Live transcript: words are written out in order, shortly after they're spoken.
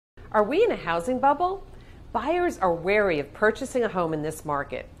Are we in a housing bubble? Buyers are wary of purchasing a home in this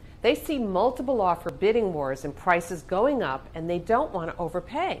market. They see multiple offer bidding wars and prices going up, and they don't want to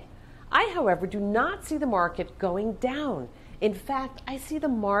overpay. I, however, do not see the market going down. In fact, I see the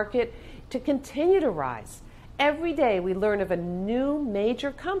market to continue to rise. Every day we learn of a new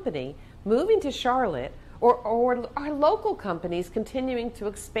major company moving to Charlotte or our local companies continuing to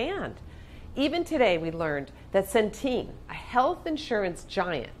expand. Even today we learned that Centene, a health insurance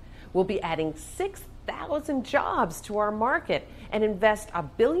giant, will be adding 6,000 jobs to our market and invest $1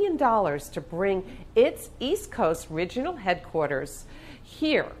 billion to bring its East Coast regional headquarters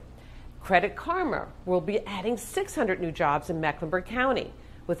here. Credit Karma will be adding 600 new jobs in Mecklenburg County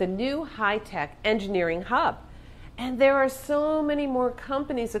with a new high-tech engineering hub. And there are so many more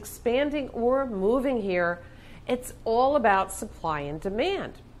companies expanding or moving here. It's all about supply and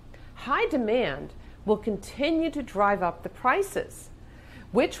demand. High demand will continue to drive up the prices,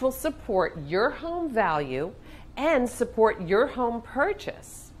 which will support your home value and support your home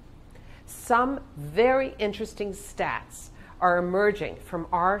purchase. Some very interesting stats are emerging from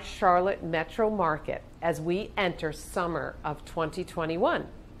our Charlotte metro market as we enter summer of 2021.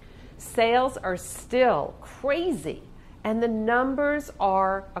 Sales are still crazy, and the numbers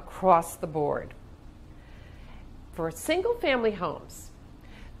are across the board. For single-family homes,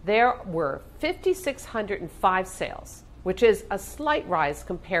 there were 5,605 sales, which is a slight rise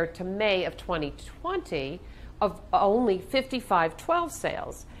compared to May of 2020 of only 5,512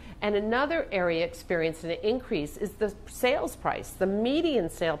 sales. And another area experiencing an increase is the sales price. The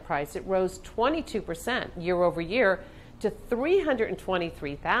median sale price, it rose 22% year over year to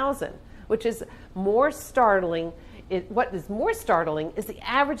 $323,000, which is more startling. What is more startling is the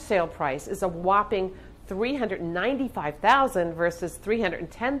average sale price is a whopping $395,000 versus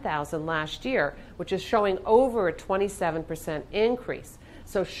 $310,000 last year, which is showing over a 27% increase.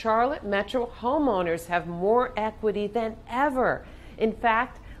 So Charlotte Metro homeowners have more equity than ever. In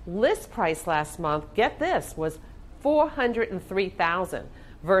fact, list price last month, get this, was $403,000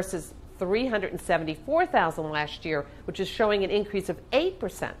 versus $374,000 last year, which is showing an increase of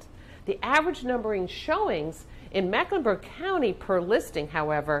 8%. The average numbering showings in Mecklenburg County per listing,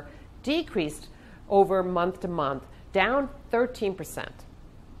 however, decreased over month to month, down 13%.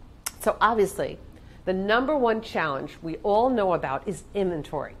 So obviously, the number one challenge we all know about is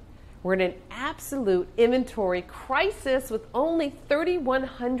inventory. We're in an absolute inventory crisis with only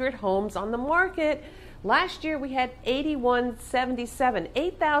 3,100 homes on the market. Last year we had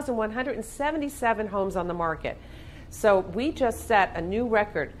 8,177 homes on the market. So we just set a new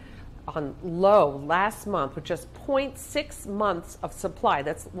record on low last month with just 0.6 months of supply.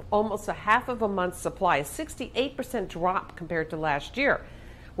 That's almost a half of a month's supply, a 68% drop compared to last year.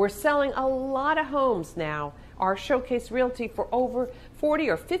 We're selling a lot of homes now, our Showcase Realty, for over $40,000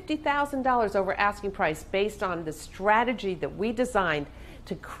 or $50,000 over asking price based on the strategy that we designed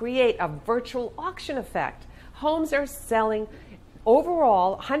to create a virtual auction effect. Homes are selling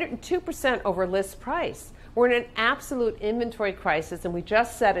overall 102% over list price. We're in an absolute inventory crisis, and we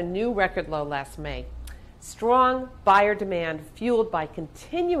just set a new record low last May. Strong buyer demand fueled by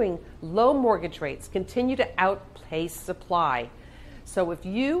continuing low mortgage rates continue to outpace supply. So if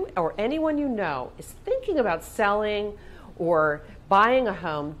you or anyone you know is thinking about selling or buying a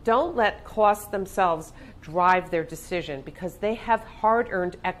home, don't let costs themselves drive their decision, because they have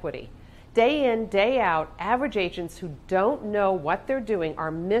hard-earned equity. Day in, day out, average agents who don't know what they're doing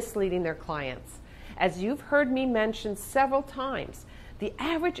are misleading their clients. As you've heard me mention several times, the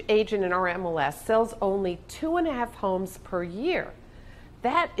average agent in our MLS sells only 2.5 homes per year.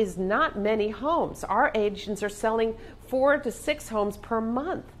 That is not many homes. Our agents are selling 4 to 6 homes per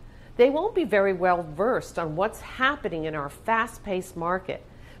month. They won't be very well versed on what's happening in our fast-paced market.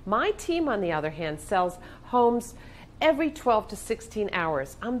 My team, on the other hand, sells homes every 12 to 16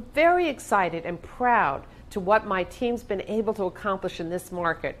 hours. I'm very excited and proud to what my team's been able to accomplish in this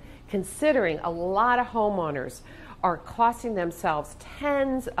market, considering a lot of homeowners are costing themselves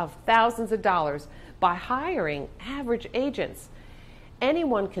tens of thousands of dollars by hiring average agents.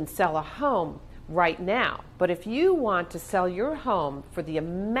 Anyone can sell a home right now, but if you want to sell your home for the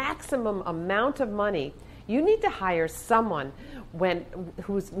maximum amount of money, you need to hire someone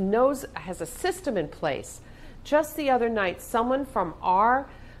who has a system in place. Just the other night, someone from our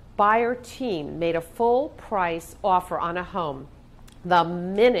buyer team made a full price offer on a home the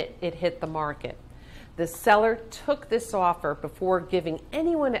minute it hit the market. The seller took this offer before giving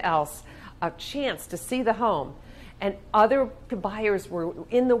anyone else a chance to see the home. And other buyers were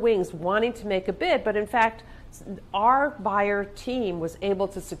in the wings wanting to make a bid, but in fact, our buyer team was able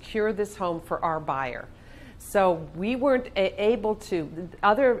to secure this home for our buyer. So we weren't able to,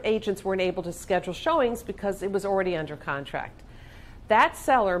 other agents weren't able to schedule showings because it was already under contract. That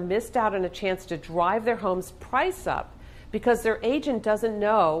seller missed out on a chance to drive their home's price up because their agent doesn't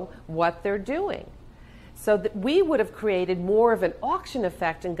know what they're doing. So that we would have created more of an auction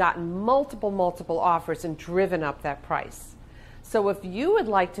effect and gotten multiple offers and driven up that price. So if you would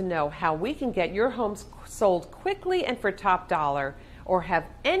like to know how we can get your homes sold quickly and for top dollar, or have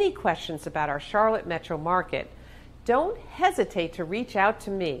any questions about our Charlotte metro market, don't hesitate to reach out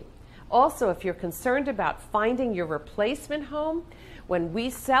to me. Also, if you're concerned about finding your replacement home, when we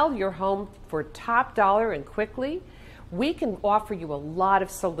sell your home for top dollar and quickly, we can offer you a lot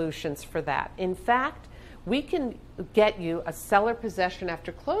of solutions for that. In fact, we can get you a seller possession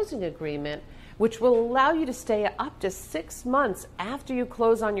after closing agreement, which will allow you to stay up to 6 months after you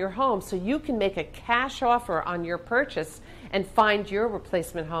close on your home, so you can make a cash offer on your purchase and find your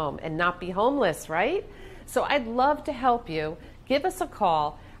replacement home and not be homeless, right? So I'd love to help you. Give us a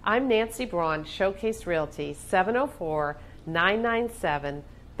call. I'm Nancy Braun, Showcase Realty,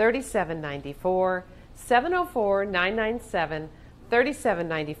 704-997-3794,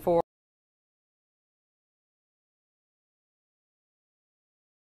 704-997-3794.